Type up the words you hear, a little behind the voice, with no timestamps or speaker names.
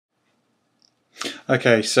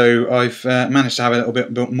Okay, so I've managed to have a little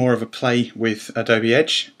bit more of a play with Adobe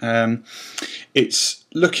Edge. It's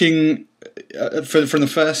looking, from the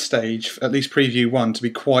first stage, at least preview 1, to be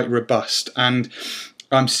quite robust, and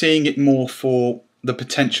I'm seeing it more for the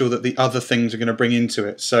potential that the other things are going to bring into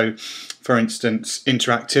it. So, for instance,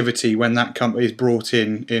 interactivity, when that is brought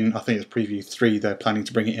in I think it's preview 3, they're planning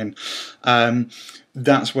to bring it in.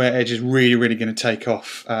 That's where Edge is really going to take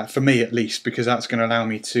off, for me at least, because that's going to allow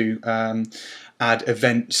me to add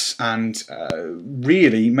events and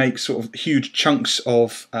really make sort of huge chunks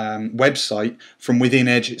of website from within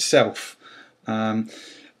Edge itself.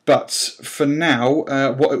 But for now,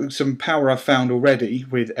 some power I've found already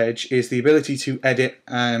with Edge is the ability to edit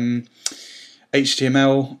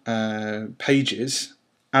HTML pages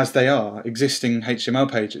as they are, existing HTML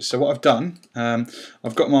pages. So what I've done,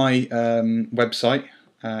 I've got my website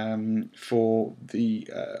for the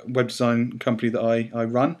web design company that I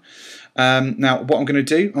run. Now what I'm going to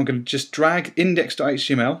do, I'm going to just drag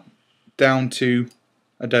index.html down to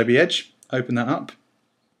Adobe Edge, open that up,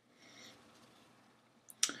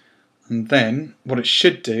 and then what it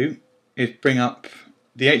should do is bring up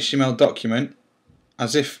the HTML document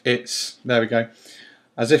as if it's, there we go,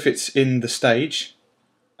 as if it's in the stage,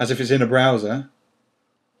 as if it's in a browser,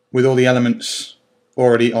 with all the elements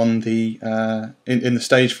already on the in the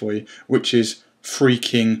stage for you, which is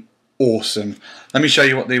freaking awesome. Let me show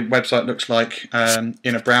you what the website looks like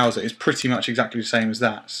in a browser. It's pretty much exactly the same as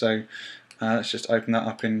that. So let's just open that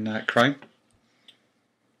up in Chrome,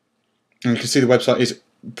 and you can see the website is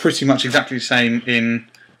pretty much exactly the same in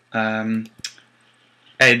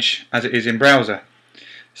Edge as it is in browser.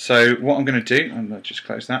 So what I'm going to do, and I'll just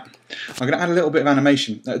close that, I'm going to add a little bit of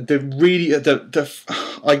animation.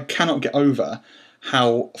 I cannot get over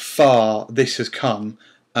how far this has come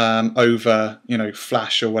over,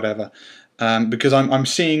 Flash or whatever, because I'm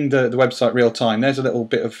seeing the website real time. There's a little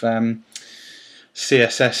bit of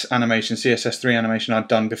CSS animation, CSS3 animation I'd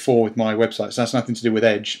done before with my website, so that's nothing to do with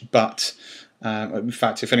Edge, but in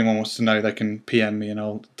fact, if anyone wants to know, they can PM me and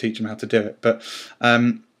I'll teach them how to do it. But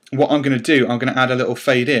what I'm going to do, I'm going to add a little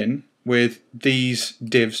fade in with these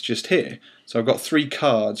divs just here. So I've got 3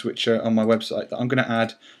 cards which are on my website that I'm going to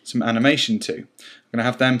add some animation to. I'm going to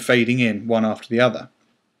have them fading in one after the other.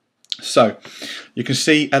 So you can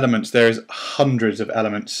see elements. There's hundreds of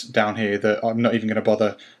elements down here that I'm not even going to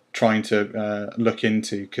bother trying to look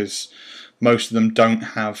into, because most of them don't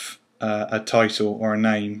have a title or a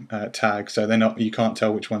name tag, so they're not. You can't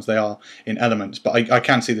tell which ones they are in elements. But I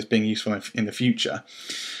can see this being useful in the future.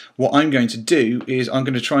 What I'm going to do is I'm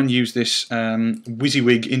going to try and use this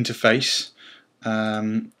WYSIWYG interface,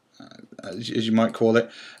 as you might call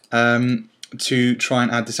it, to try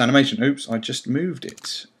and add this animation. Oops, I just moved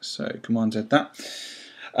it. So Command Z that.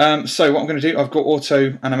 So what I'm going to do, I've got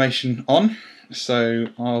auto animation on. So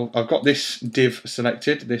I've got this div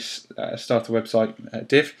selected, this starter website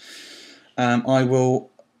div. I will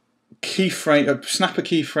snap a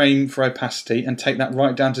keyframe for opacity and take that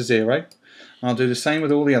right down to 0. I'll do the same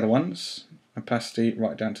with all the other ones. Opacity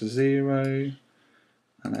right down to 0,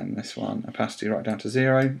 and then this one, opacity right down to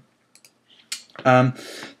 0. Then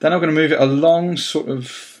I'm going to move it along sort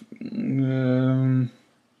of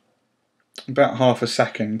about half a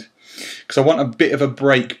second, because I want a bit of a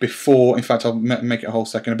break before, in fact I'll make it a whole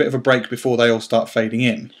second, a bit of a break before they all start fading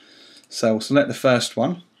in. So we'll select the first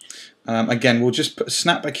one. Again, we'll just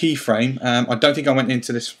snap a keyframe. I don't think I went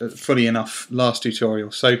into this fully enough last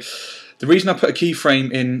tutorial. So the reason I put a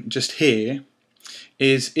keyframe in just here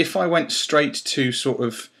is if I went straight to sort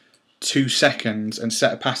of 2 seconds and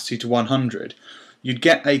set opacity to 100, you'd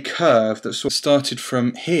get a curve that sort of started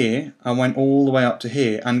from here and went all the way up to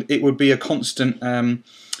here, and it would be a constant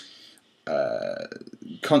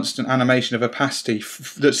constant animation of opacity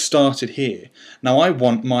that started here. Now I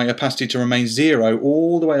want my opacity to remain 0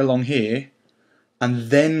 all the way along here,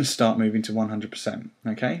 and then start moving to 100%.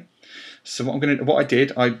 Okay. So what I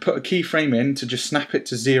did, I put a keyframe in to just snap it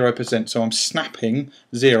to 0%. So I'm snapping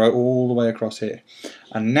 0 all the way across here.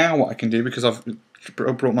 And now what I can do, because I've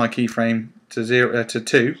brought my keyframe to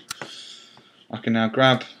 2, I can now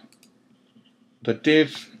grab the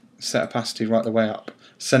div, set opacity right the way up.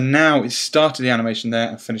 So now it's started the animation there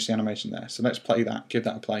and finished the animation there. So let's play that, give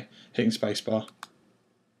that a play, hitting spacebar.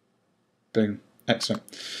 Boom. Excellent.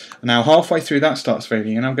 And now halfway through that starts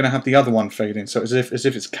fading, and I'm going to have the other one fade in, so as if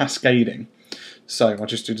it's cascading. So I'll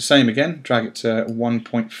just do the same again, drag it to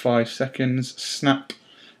 1.5 seconds, snap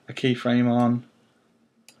a keyframe on,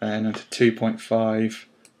 and to 2.5,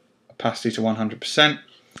 opacity to 100%.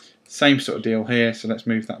 Same sort of deal here, so let's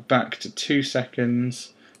move that back to 2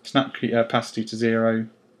 seconds, snap opacity to 0,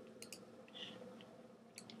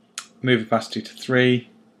 move opacity to 3,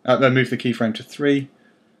 move the keyframe to 3,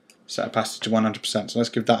 set opacity to 100%. So let's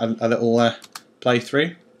give that a little play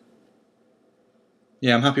through.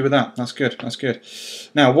 Yeah, I'm happy with that. That's good. That's good.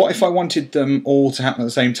 Now, what if I wanted them all to happen at the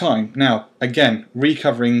same time? Now, again,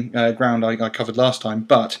 recovering ground I covered last time,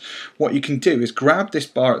 but what you can do is grab this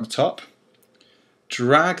bar at the top,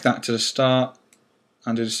 drag that to the start,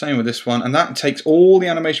 and do the same with this one, and that takes all the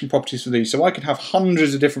animation properties for these. So I could have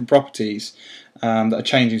hundreds of different properties that are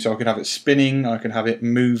changing. So I could have it spinning, I could have it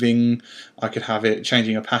moving, I could have it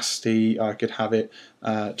changing opacity, I could have it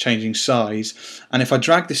changing size. And if I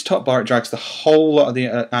drag this top bar, it drags the whole lot of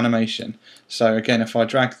the animation. So again, if I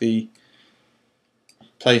drag the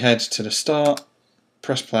playhead to the start,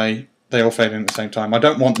 press play, they all fade in at the same time. I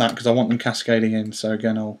don't want that because I want them cascading in. So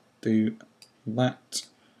again, I'll do that.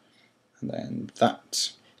 And then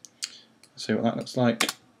that. See what that looks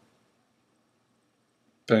like.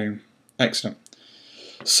 Boom. Excellent.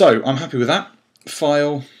 So I'm happy with that.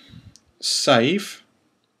 File, save.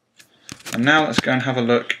 And now let's go and have a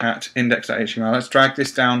look at index.html. Let's drag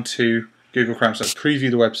this down to Google Chrome. So let's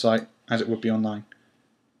preview the website as it would be online.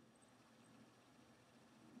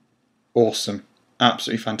 Awesome.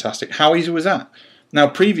 Absolutely fantastic. How easy was that? Now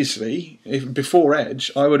previously, before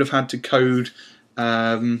Edge, I would have had to code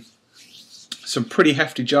some pretty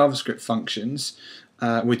hefty JavaScript functions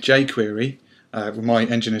with jQuery, with my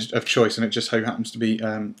engine of choice, and it just so happens to be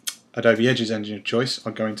Adobe Edge's engine of choice.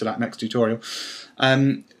 I'll go into that next tutorial.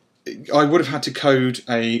 I would have had to code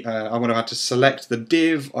I would have had to select the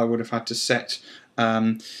div, I would have had to set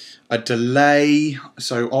a delay,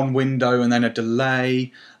 so on window and then a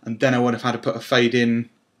delay, and then I would have had to put a fade in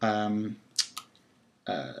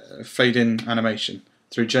animation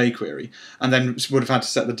through jQuery, and then would have had to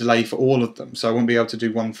set the delay for all of them, so I wouldn't be able to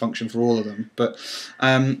do one function for all of them. But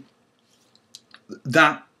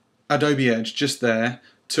that Adobe Edge just there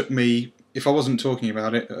took me, if I wasn't talking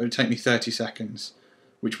about it, it would take me 30 seconds,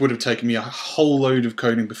 which would have taken me a whole load of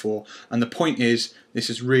coding before. And the point is, this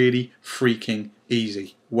is really freaking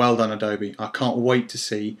easy. Well done, Adobe. I can't wait to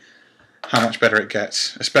see how much better it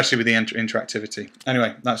gets, especially with the interactivity.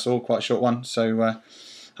 Anyway, that's all, quite a short one, so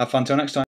have fun till next time.